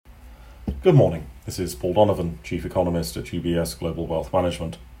Good morning. This is Paul Donovan, Chief Economist at UBS Global Wealth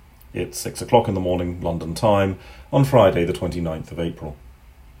Management. It's 6 o'clock in the morning, London time, on Friday the 29th of April.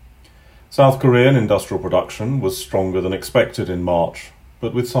 South Korean industrial production was stronger than expected in March,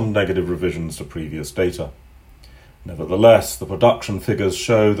 but with some negative revisions to previous data. Nevertheless, the production figures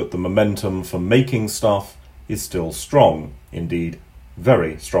show that the momentum for making stuff is still strong, indeed,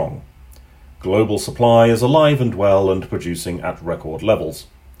 very strong. Global supply is alive and well and producing at record levels.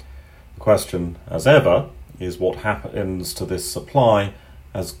 The question, as ever, is what happens to this supply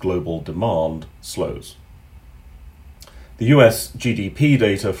as global demand slows. The US GDP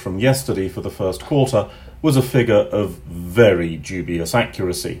data from yesterday for the first quarter was a figure of very dubious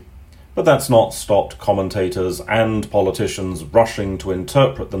accuracy, but that's not stopped commentators and politicians rushing to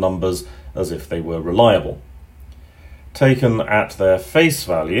interpret the numbers as if they were reliable. Taken at their face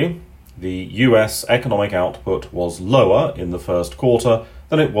value, the US economic output was lower in the first quarter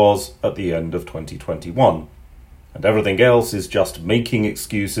than it was at the end of 2021. And everything else is just making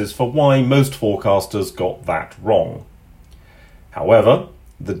excuses for why most forecasters got that wrong. However,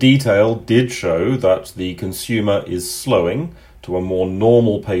 the detail did show that the consumer is slowing to a more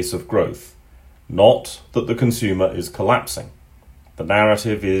normal pace of growth, not that the consumer is collapsing. The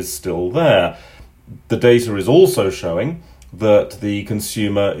narrative is still there. The data is also showing that the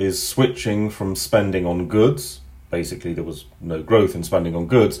consumer is switching from spending on goods, basically there was no growth in spending on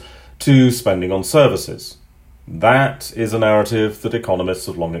goods, to spending on services. That is a narrative that economists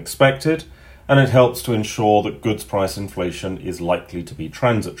have long expected, and it helps to ensure that goods price inflation is likely to be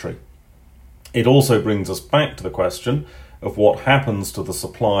transitory. It also brings us back to the question of what happens to the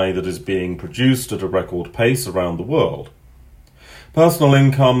supply that is being produced at a record pace around the world. Personal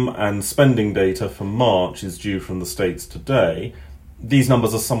income and spending data for March is due from the States today. These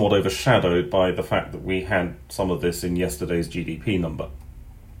numbers are somewhat overshadowed by the fact that we had some of this in yesterday's GDP number.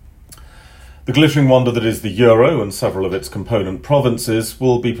 The glittering wonder that is the euro and several of its component provinces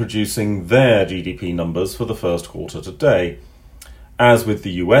will be producing their GDP numbers for the first quarter today. As with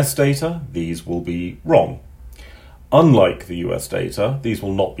the US data, these will be wrong. Unlike the US data, these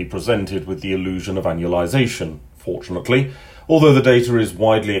will not be presented with the illusion of annualization, fortunately, although the data is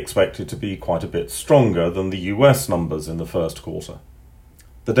widely expected to be quite a bit stronger than the US numbers in the first quarter.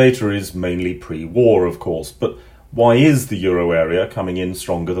 The data is mainly pre-war, of course, but why is the euro area coming in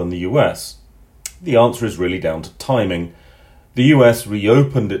stronger than the US? The answer is really down to timing. The US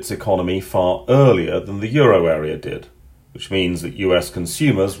reopened its economy far earlier than the euro area did, which means that US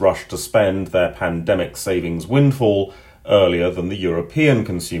consumers rushed to spend their pandemic savings windfall earlier than the European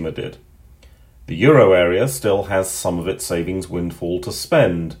consumer did. The euro area still has some of its savings windfall to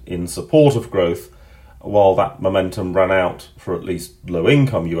spend in support of growth, while that momentum ran out for at least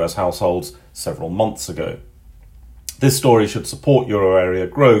low-income US households several months ago. This story should support euro area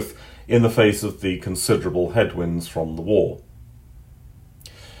growth in the face of the considerable headwinds from the war.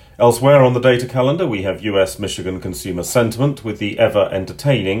 Elsewhere on the data calendar, we have US Michigan consumer sentiment with the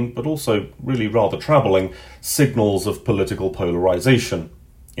ever-entertaining, but also really rather troubling, signals of political polarization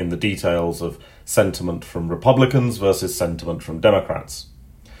in the details of sentiment from Republicans versus sentiment from Democrats.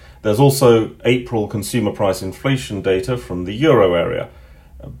 There's also April consumer price inflation data from the euro area.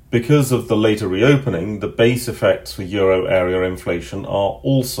 Because of the later reopening, the base effects for euro area inflation are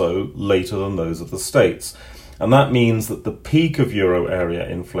also later than those of the States. And that means that the peak of euro area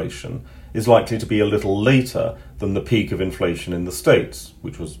inflation is likely to be a little later than the peak of inflation in the States,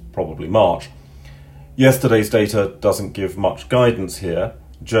 which was probably March. Yesterday's data doesn't give much guidance here.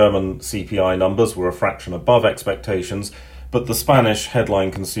 German CPI numbers were a fraction above expectations, but the Spanish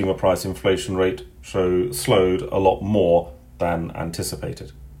headline consumer price inflation rate slowed a lot more than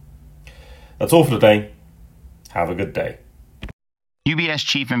anticipated. That's all for today. Have a good day. UBS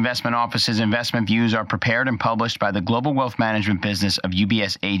Chief Investment Office's investment views are prepared and published by the global wealth management business of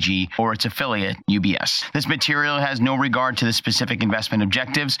UBS AG or its affiliate, UBS. This material has no regard to the specific investment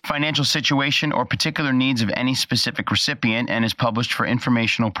objectives, financial situation, or particular needs of any specific recipient and is published for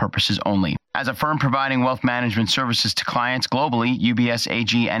informational purposes only. As a firm providing wealth management services to clients globally, UBS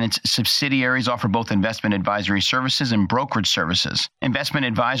AG and its subsidiaries offer both investment advisory services and brokerage services. Investment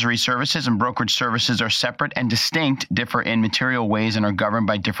advisory services and brokerage services are separate and distinct, differ in material ways, and are governed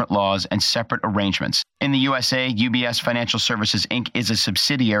by different laws and separate arrangements. In the USA, UBS Financial Services Inc. is a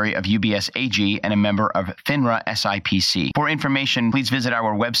subsidiary of UBS AG and a member of FINRA SIPC. For information, please visit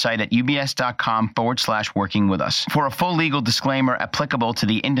our website at ubs.com/working with us. For a full legal disclaimer applicable to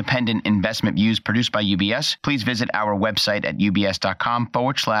the independent investment views produced by UBS, please visit our website at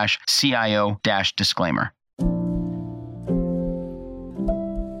ubs.com/CIO-disclaimer.